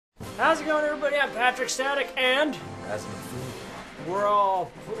How's it going, everybody? I'm Patrckstatic, and Razamafoo.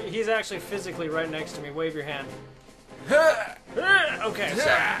 he's actually physically right next to me. Wave your hand. Okay,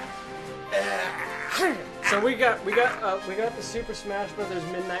 so we got the Super Smash Brothers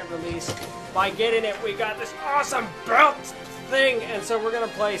Midnight release. By getting it, we got this awesome belt thing, and so we're gonna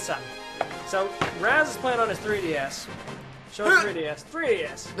play some. So Raz is playing on his 3DS. Show his 3DS.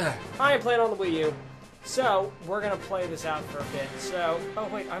 3DS. I ain't playing on the Wii U. So we're gonna play this out for a bit. So, oh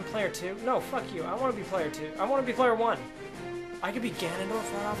wait, I'm player 2. No, fuck you. I want to be player 2. I want to be player 1. I could be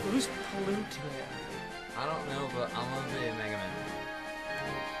Ganondorf right off. Who's Pluto? I don't know, but I'm gonna be a Mega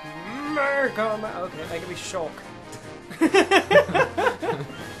Man. Mega Man. Okay, I could be Shulk.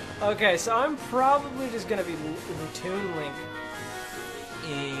 Okay, so I'm probably just gonna be Toon Link.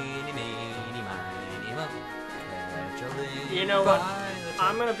 You know what?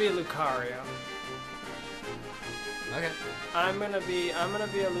 I'm gonna be Lucario. Okay. I'm gonna be a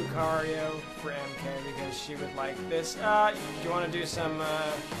Lucario for MK because she would like this. Do you want to do some?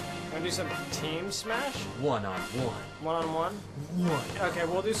 Team Smash? One-on-one. One-on-one? One. Okay,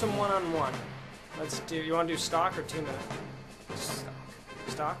 we'll do some one-on-one. Let's do. You want to do stock or 2 minute? Stock.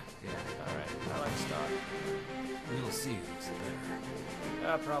 Stock? Yeah. All right. I like stock. We'll see who's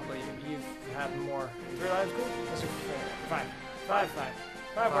better. Probably you've had more. 3 lives, cool. Let's do 4. 5. 5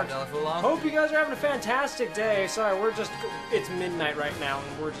 works. $5 full on. Hope you guys are having a fantastic day. Sorry, it's midnight right now,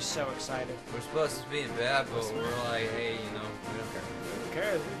 and we're just so excited. We're supposed to be in bed, but we're like, hey, we don't care. Who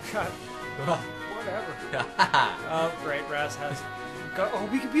cares? We got whatever. Oh, great. Raz has. Oh,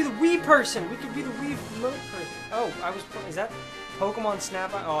 we could be the Wii person. We could be the Wii remote person. Oh, is that Pokemon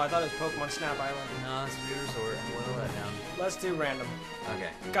Snap Island? Oh, I thought it was Pokemon Snap Island. No, it's Wii Resort. What will that down? Let's do random. Okay.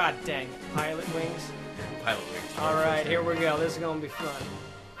 God dang it. Pilot Wings. Pilot Wings. Alright, here we go. This is gonna be fun.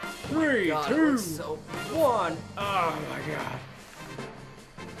 3, God, 2, so 1. Oh my god.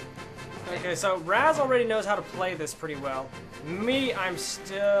 Okay, so Raz already knows how to play this pretty well. Me, I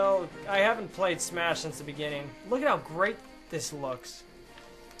haven't played Smash since the beginning. Look at how great this looks.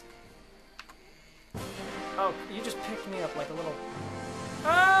 Oh, you just picked me up like a little...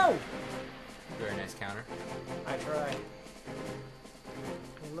 Oh! Very nice counter. I tried.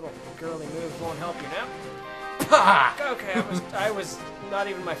 Little girly moves won't help you now. Okay, I was not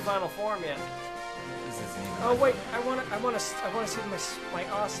even my final form yet. This isn't even. Oh wait, I wanna see my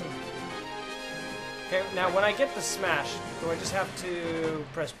awesome. Okay, now when I get the smash, do I just have to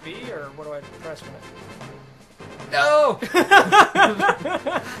press B or what do I press for it? No!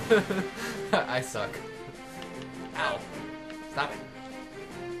 I suck. Ow! Stop it!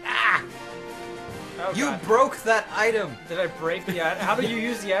 Ah! Oh, you God. broke that item. Did I break the item? How do you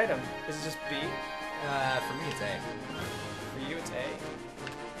use the item? Is it just B? For me it's A. For you it's A.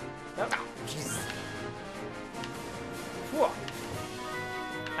 Nope. Ow, Jesus. Whoa.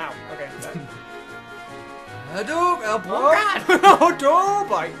 Ow. Okay. Hadouken! Oh God! Oh, don't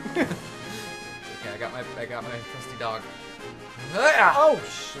bite. Okay, I got my trusty dog. Oh,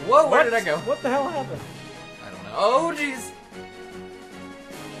 whoa! Where did I go? What the hell happened? I don't know. Oh, jeez.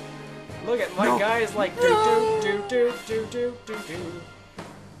 Look at my guy is like do.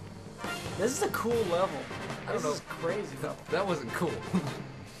 This is a cool level. This is crazy level. That wasn't cool.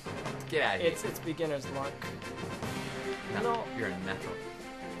 Get out of here. It's beginner's luck. No, you're a natural.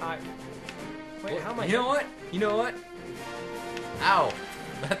 Wait, how am I? You know what? You know what? Ow!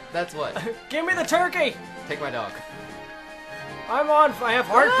 That's what. Give me the turkey. Take my dog. I'm on. I have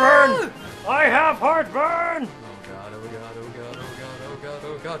heartburn. I have heartburn. Oh God! Oh God! Oh God! Oh God! Oh God!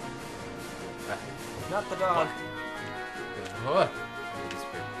 Oh God! Not the dog.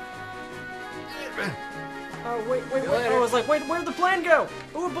 Oh wait! I was like, wait, where'd the plane go?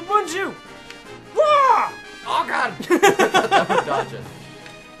 Ooh, Babunju! Wah! Oh God! I would dodge it.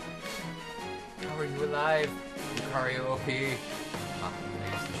 How are you alive? Lucario OP. Ah, I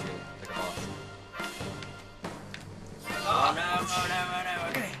used to shoot like a boss. Oh no!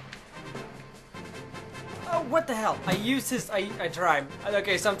 Okay. Oh, what the hell? I used his. I tried.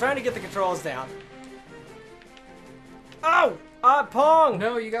 Okay, so I'm trying to get the controls down. Oh! Pong!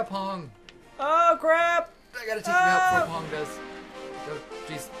 No, you got Pong. Oh, crap! I gotta take him out before Pong does. Oh,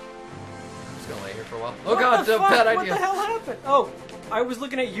 jeez. I'm just gonna lay here for a while. Oh God, the bad idea. What the hell happened? Oh, I was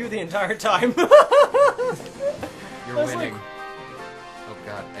looking at you the entire time. You're winning. Oh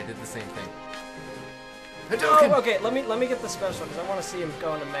God, I did the same thing. Oh, okay, let me get the special because I want to see him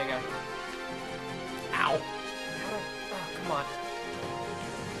go into Mega. Ow! Oh, come on.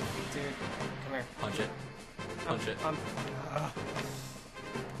 Dude, come here. Punch it. Punch it. Punch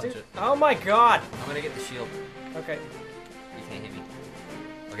Dude, it. oh my God! I'm gonna get the shield. Okay. You can't hit me.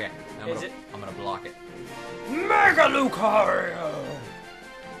 Okay. I'm gonna block it. Mega Lucario!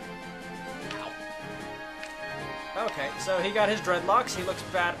 Okay, so he got his dreadlocks. He looks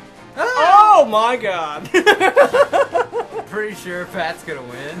bad. Ah! Oh my god! Pretty sure Pat's gonna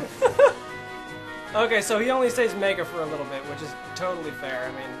win. Okay, so he only stays Mega for a little bit, which is totally fair.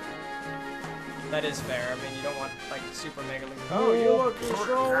 I mean, that is fair. I mean, you don't want, like, Super Mega League. Oh, you look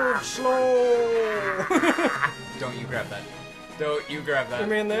so slow! Don't you grab that. Don't you grab that. You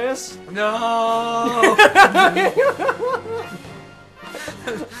mean this? No!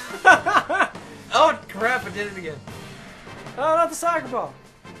 Oh, crap, I did it again. Oh, not the soccer ball.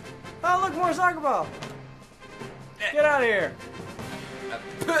 Oh, look, more soccer ball. Get out of here.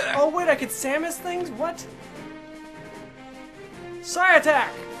 Oh, wait, I could Samus things? What? Psy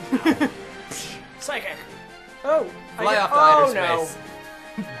attack! Psychic. Oh. Fly off to outer space.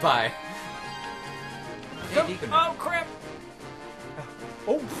 Bye. Hey, Oh, crap.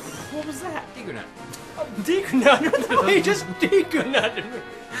 Oh, what was that? Dekunut. Oh, Dekunut. He just Dekunutted me.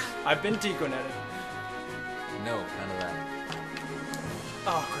 I've been Dekunutted. No, none of that.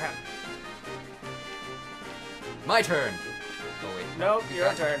 Oh, crap. My turn. Oh, wait. Nope,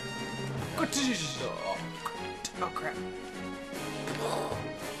 your turn. Oh, Oh, crap.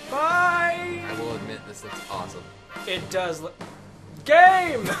 Bye! I will admit, this looks awesome. It does look...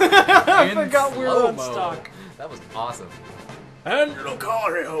 Game! I forgot we were on slow-mo. stock. That was awesome. And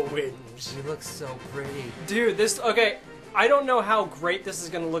Lucario wins. She looks so pretty. Dude, this... Okay, I don't know how great this is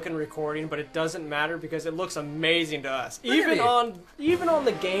going to look in recording, but it doesn't matter because it looks amazing to us. Even on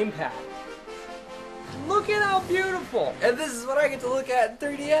the gamepad. Look at how beautiful. And this is what I get to look at in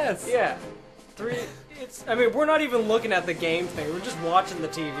 3DS. Yeah. I mean, we're not even looking at the game thing. We're just watching the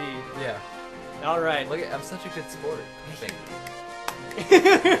TV. Yeah. All right. Look at, I'm such a good sport. I think.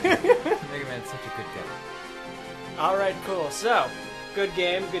 Mega Man's such a good guy. All right, cool. So, good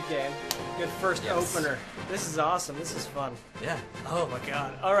game, good game. Good first Yes. opener. This is awesome. This is fun. Yeah. Oh my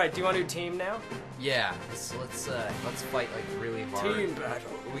god. All right, do you want to do team now? Yeah. So let's fight like really hard. Team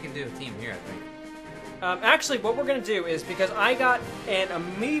battle. We can do a team here, I think. Actually, what we're gonna do is because I got an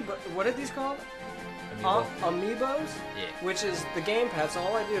amiibo. What are these called? Amiibos. Yeah. Which is the gamepad. So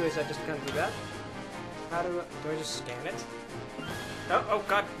all I do is I just kind of do that. How do I just scan it? Oh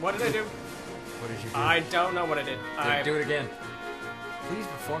god, what did I do? What did you do? I don't know what I did. Do it again. Please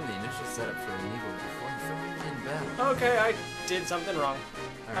perform the initial setup for Amiibo before you throw it in battle. Okay, I did something wrong.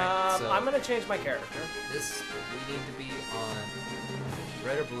 Alright, so I'm gonna change my character. this we need to be on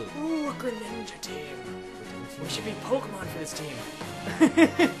red or blue. Ooh, a Greninja team. We should be Pokemon for this team.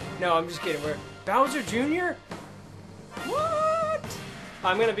 No, I'm just kidding. We're Bowser Jr.? What?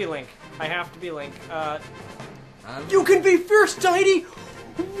 I'm gonna be Link. I have to be Link. You can be Fierce Tiny?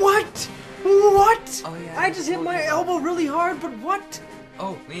 What? What? Oh, yeah, I just hit my elbow really hard, but what?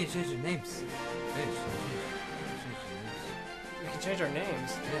 Oh, we need to change our names. We can change our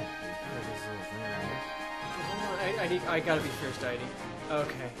names. Yeah. Hold on, I gotta be Fierce Tiny.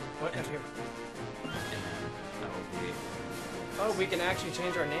 Okay. What? Enter. Okay. That Oh, we can actually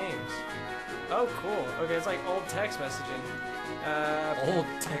change our names. Oh, cool. Okay, it's like old text messaging. old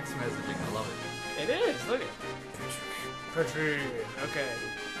text messaging. I love it. It is. Look at it. Patrick. Okay.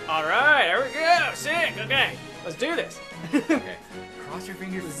 All right. There we go. Sick. Okay. Let's do this. Okay. Cross your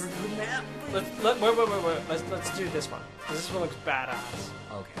fingers for the map. Wait. Let's do this one. This one looks badass.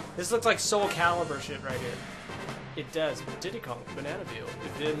 Okay. This looks like Soul Calibur shit right here. It does. Diddy Kong, Banana Peel.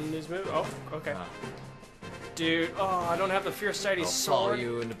 It did in this movie. Oh, okay. Dude, oh, I don't have the Fierce Tiny I'll sword. follow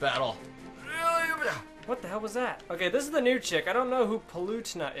you into battle. What the hell was that? Okay, this is the new chick. I don't know who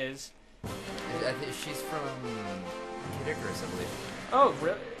Palutena is. I think she's from Kid Icarus, I believe. Oh,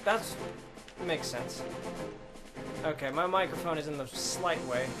 really? That makes sense. Okay, my microphone is in the slight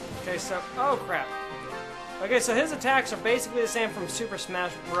way. Okay, so... Oh, crap. Okay, so his attacks are basically the same from Super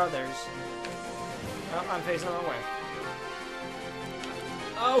Smash Brothers. Oh, I'm facing the wrong way.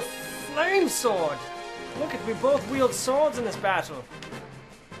 Oh, Flame Sword! Look at, we both wield swords in this battle.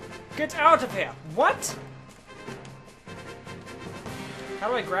 Get out of here! What? How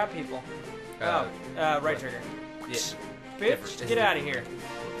do I grab people? Right trigger. Yeah. Bitch, get out of here.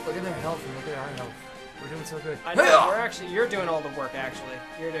 Look at their health and look at our health. We're doing so good. I know, you're doing all the work, actually.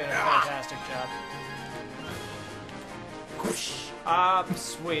 You're doing a fantastic job.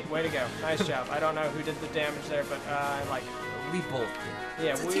 Sweet, way to go. Nice job. I don't know who did the damage there, but I like it. We both did.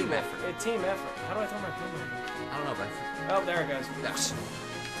 Yeah, it's a team effort. A team effort. How do I throw my boomerang? I don't know, but Oh, there it goes.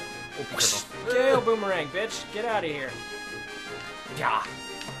 Oh, be careful. Gale boomerang, bitch. Get out of here. Yeah.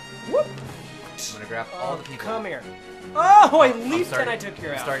 Whoop. I'm gonna grab all the people. Come here. Oh, I leaped and I took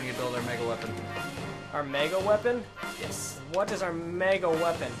your out. Starting to build our mega weapon. Our mega weapon? Yes. What is our mega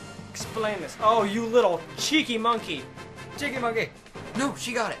weapon? Explain this. Oh, you little cheeky monkey. Cheeky monkey. No,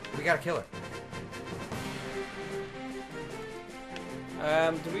 she got it. We gotta kill her.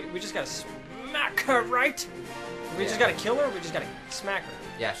 We just gotta smack her, right? We just gotta kill her, or we just gotta smack her?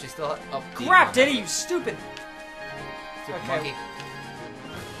 Yeah, she's still up. Crap, Diddy, you stupid! Stupid Okay. monkey.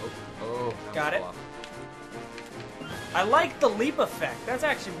 Oh, Got it. I like the leap effect. That's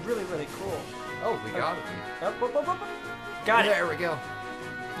actually really, really cool. Oh, we got it. Up, up, up, up. Got it. There we go.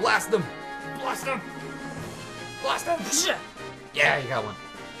 Blast them! Blast them! Blast them! Yeah, you got one.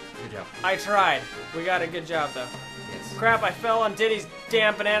 Good job. I tried. We got a good job, though. Yes. Crap, I fell on Diddy's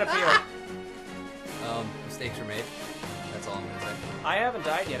damn banana peel. Mistakes were made. That's all I'm gonna say. I haven't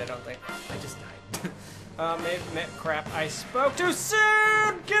died yet, I don't think. I just died. Crap, I spoke too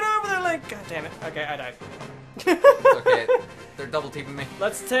soon! Get over there, Link! God damn it. Okay, I died. It's okay. They're double teaming me.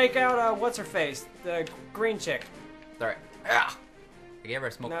 Let's take out, what's her face? The green chick. Alright. Ah! I gave her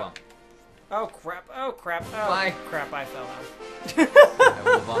a smoke No. bomb. Oh crap, oh crap, oh Bye. crap, I fell down. I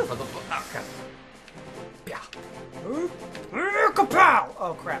will move on for the... Oh, crap. Yeah. Kapow!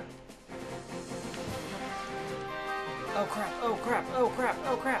 Oh crap. Oh crap, oh crap, oh crap,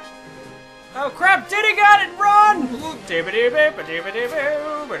 oh crap. Oh crap, Diddy got it, run!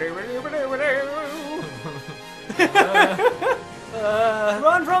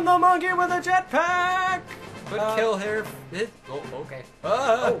 Run from the monkey with a jetpack! But kill her. Oh, okay.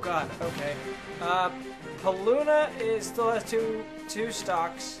 Oh god, okay. Paluna still has two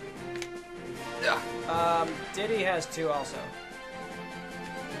stocks. Yeah. Diddy has 2 also.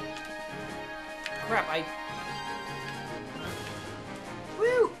 Crap,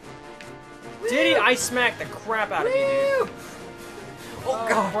 Woo! Diddy, I smacked the crap out of you, dude. Oh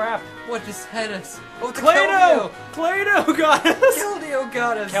god. Crap. What just hit us? Oh, it's Clado! Clado got us! Keldeo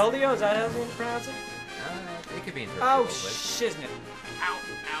got us! Keldeo, is that how you pronounce it? It could be interpreted. Oh, both ways. shiznit. Ow,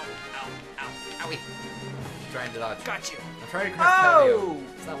 ow, ow, ow, owie. I'm trying to dodge. Got you. I'm trying to connect Oh!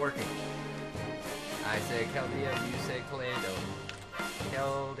 Keldeo. It's not working. I say Keldeo, you say Clado.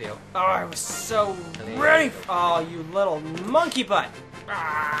 Keldeo. Oh, I was so Clado. ready. Oh, you little monkey butt.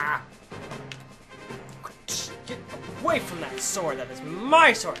 Ah. Get away from that sword. That is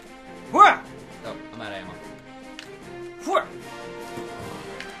my sword. Whoa! Oh, I'm out of ammo. Whoa!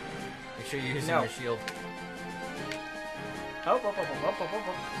 Make sure you're using No. your shield. Oh,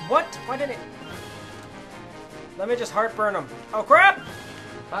 what? Why didn't it? Let me just heartburn him. Oh, crap!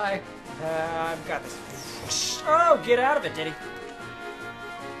 Bye. I've got this. Oh, get out of it, Diddy.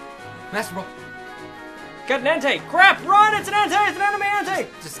 Master Ball. Got an Entei. Crap, run! It's an Entei! It's an enemy Entei!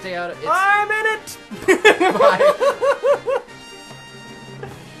 Just stay out of it. I'm in it! Bye.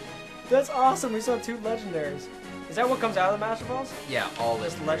 That's awesome. We saw 2 legendaries. Is that what comes out of the Master Balls? Yeah, all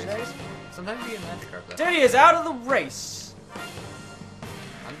Just legendaries. legendaries? Sometimes you get Magikarp though. Diddy is out of the race.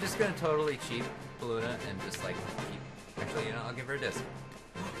 I'm just gonna totally cheat Paluna and just like keep. Actually, you know, I'll give her a disc.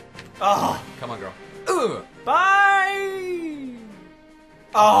 Oh, Come on, girl. Ugh. bye!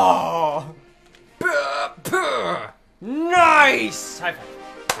 Oh, nice! High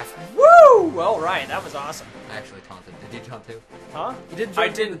five. Woo! All right, that was awesome. I actually taunted. Did you taunt too? Huh? You didn't I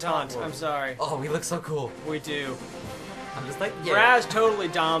jump in didn't the taunt taunt. world. I'm sorry. Oh, we look so cool. We do. I'm just like, yeah. Raz totally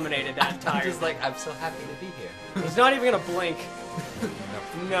dominated that I'm tire. just like, I'm so happy to be here. He's not even gonna blink.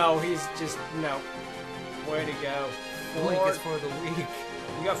 No. No, he's just no. Way to go. Blink is for the weak.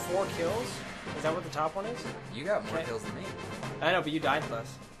 You got 4 kills? Is that what the top one is? You got more Okay. kills than me. I know, but you died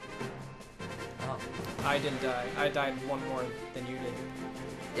less. Oh. I didn't die. I died 1 more than you did.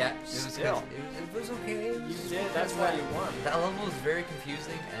 Yeah, it was Still. good. It was okay. It was You just did. because That's why that- you won. That level was very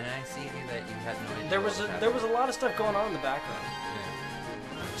confusing, and I see that you had no idea. There was what there was a lot of stuff going on in the background.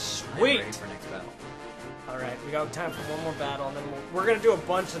 Yeah. I'm Sweet. ready for next battle. All right, we got time for 1 more battle, and then we're gonna do a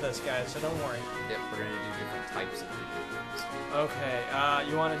bunch of this, guys. So don't worry. Yep, we're gonna do different types of videos. Okay.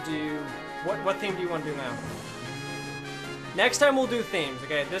 You want to do what theme do you want to do now? Next time we'll do themes.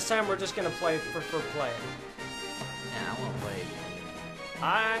 Okay. This time we're just gonna play for play. Yeah, I wanna play.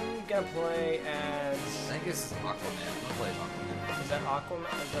 I'm gonna play as. I think it's Aquaman. I'm gonna play as Aquaman. Is that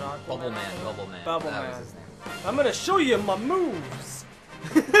Aquaman? Is that Aquaman? Bubble Man. Bubble that Man. was his name. I'm gonna show you my moves.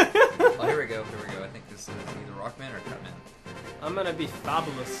 Oh, here we go. I think this is either Rockman or Cutman. I'm gonna be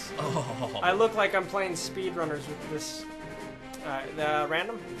fabulous. Oh. I look like I'm playing speedrunners with this. The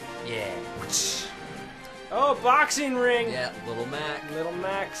random. Yeah. Oh, boxing ring. Yeah, Little Mac. Little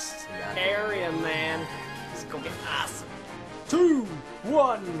Max We got area Little man. It's gonna be awesome. 2,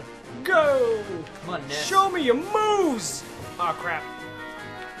 1, go! Come on, Ness. Show me your moves! Oh crap.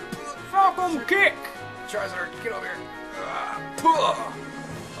 Falcon kick! Charizard, get over here. Oh,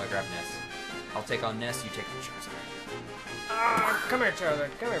 I grab Ness. I'll take on Ness, you take on Charizard. Come here, Charizard.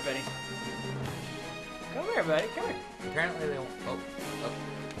 Come here, buddy. Come here, buddy. Come here. Apparently they won't. Oh.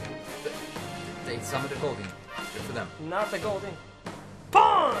 They summoned a Golding. Good for them. Not the Goldie.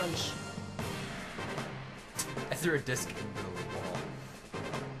 punch! I threw a disc into the wall.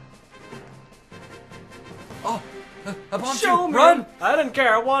 Oh! I bumped Show you! me! Run! I didn't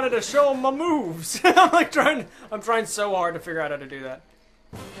care. I wanted to show my moves. I'm trying so hard to figure out how to do that.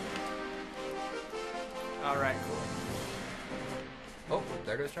 Alright, cool. Oh,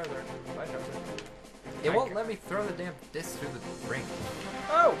 there goes Charizard. Bye, Charizard. It won't let me throw the damn disc through the ring.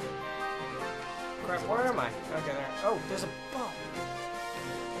 Oh! Crap, where am I? Okay, there. Oh, there's a ball.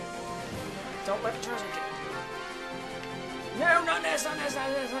 Don't let Charizard get it. No, not this, not this, not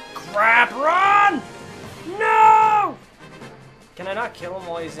this. Crap, run! No! Can I not kill him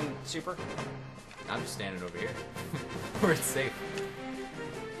while he's in Super? I'm just standing over here. Where it's safe.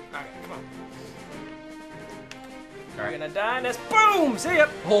 Alright, come on. Alright. You're gonna die in this. Boom! See ya!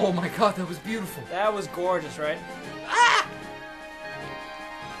 Oh my god, that was beautiful. That was gorgeous, right? Ah!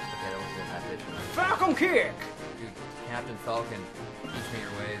 Okay, that wasn't that bitch. Falcon kick! Dude, Captain Falcon, teach me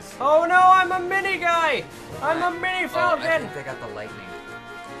your ways. Oh no, I'm a mini guy! I'm a mini Oh, Falcon! I think they got the lightning.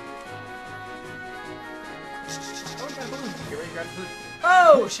 Get ready to grab food.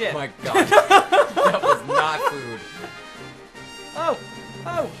 Oh shit! Oh my god. That was not food. Oh!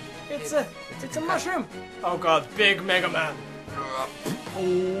 Oh! It's a mushroom! Oh god, big Mega Man!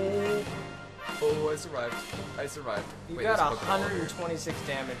 Oh! Oh, I survived. I survived. You Wait, got there's a Pokeball here. 126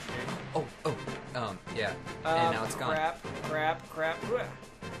 damage, dude. Yeah. And now it's gone. Crap. Wait,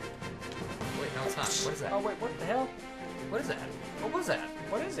 no, it's not. What is that? Oh wait, what the hell? What is that? What was that?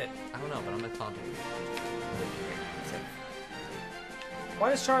 What is it? I don't know, but I'm gonna taunt him. Why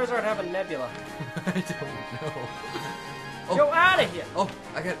does Charizard have a nebula? I don't know. Oh. Go out of here! Oh,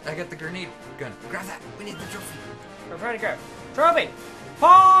 I got the grenade gun. Grab that. We need the trophy. I'm trying to grab. Trophy!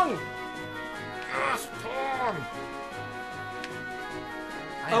 Pong! Yes, Pong!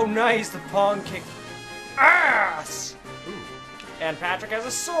 Oh nice, the Pong kicked ass! Ooh. And Patrick has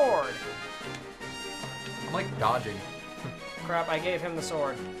a sword! I'm like dodging. Crap, I gave him the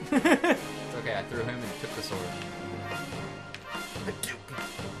sword. It's okay, I threw him and took the sword.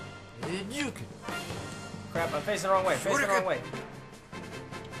 Crap, I'm facing the wrong way. Facing the wrong way.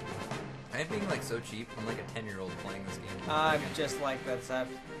 I'm being like so cheap. I'm like a 10-year-old playing this game. I'm just like that, Sap.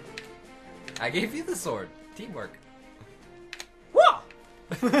 I gave you the sword. Teamwork. Whoa!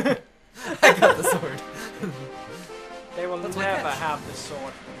 I got the sword. They will That's never my catch. have the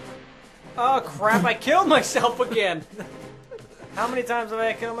sword. Oh crap, I killed myself again! How many times have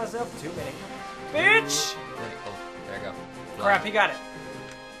I killed myself? Too many. Bitch! Oh, there I go. Crap, he got it.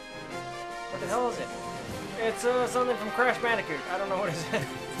 What the hell is it? It's something from Crash Bandicoot. I don't know what it is.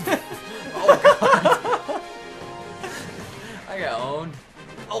 Oh god. I got owned.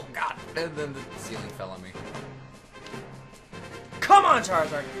 Oh god. And then the ceiling fell on me. Come on,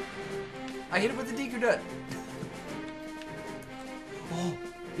 Charizard! I hit it with the Deku Nut. Oh,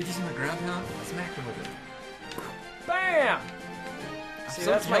 did you see my ground pound? I smacked him with it. Bam! I'm See,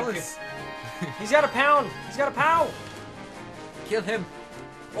 so that's jealous. He's got a pound! He's got a pow! Kill him.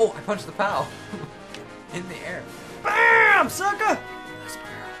 Oh, I punched the POW. In the air. Bam, sucker!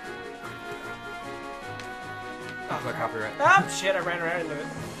 Oh, my copyright. Oh, shit, I ran right into it.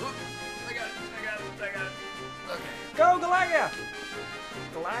 I got it. Okay. Go, Galaga!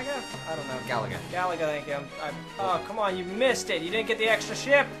 Galaga? I don't know. Galaga. Galaga, thank you. Oh, come on, you missed it. You didn't get the extra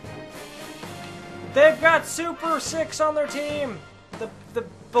ship. They've got Super 6 on their team. The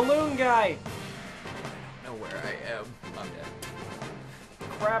balloon guy. I don't know where I am. I'm dead.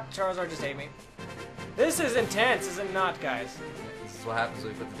 Crap, Charizard just ate me. This is intense, is it not, guys? This is what happens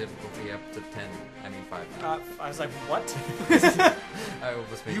when we put the difficulty up to 10. I mean 5. I was like, what? I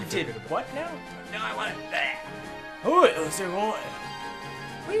almost made You it did bigger. what now? No, I want it there. Oh, it was what?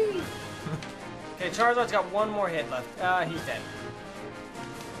 Whee! Okay, Charizard's got one more hit left. He's dead.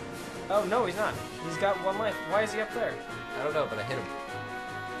 Oh, no, he's not. He's got one life. Why is he up there? I don't know, but I hit him.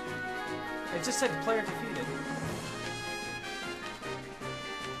 It just said player defeated.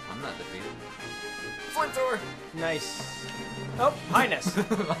 I'm not defeated. Flamethrower! Nice. Oh, Highness.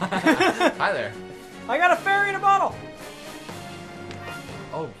 Hi there. I got a fairy in a bottle.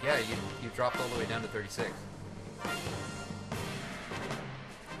 Oh, yeah, you dropped all the way down to 36.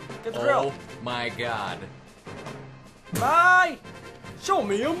 Get the drill. Oh my god. Bye. Show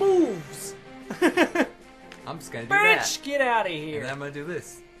me your moves. I'm just gonna do that. Bitch, get out of And here. then I'm gonna do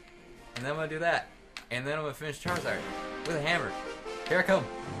this. And then I'm gonna do that. And then I'm gonna finish Charizard with a hammer. Here I come.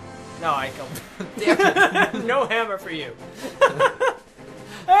 No, I killed. Damn it. No hammer for you.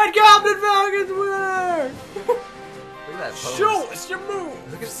 And Captain Falcon's winner. Look at that pose. Show us your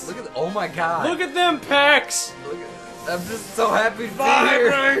moves. Look at oh my god. Look at them pecs. Look at, I'm just so happy to be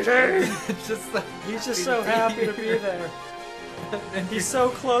Vibrating. here. Just so He's just so happy to be there. He's so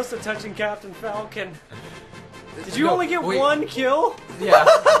close to touching Captain Falcon. Did you No, only get wait. one kill? Yeah.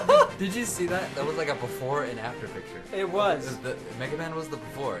 Did you see that? That was like a before and after picture. It was. The Mega Man was the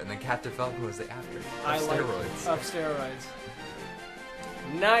before, and then Captain Falcon was the after. I Of like steroids. Of steroids.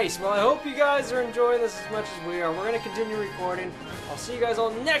 Nice. Well, I hope you guys are enjoying this as much as we are. We're going to continue recording. I'll see you guys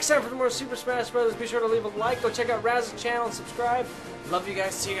all next time for more Super Smash Bros. Be sure to leave a like. Go check out Raz's channel and subscribe. Love you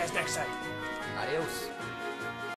guys. See you guys next time. Adios.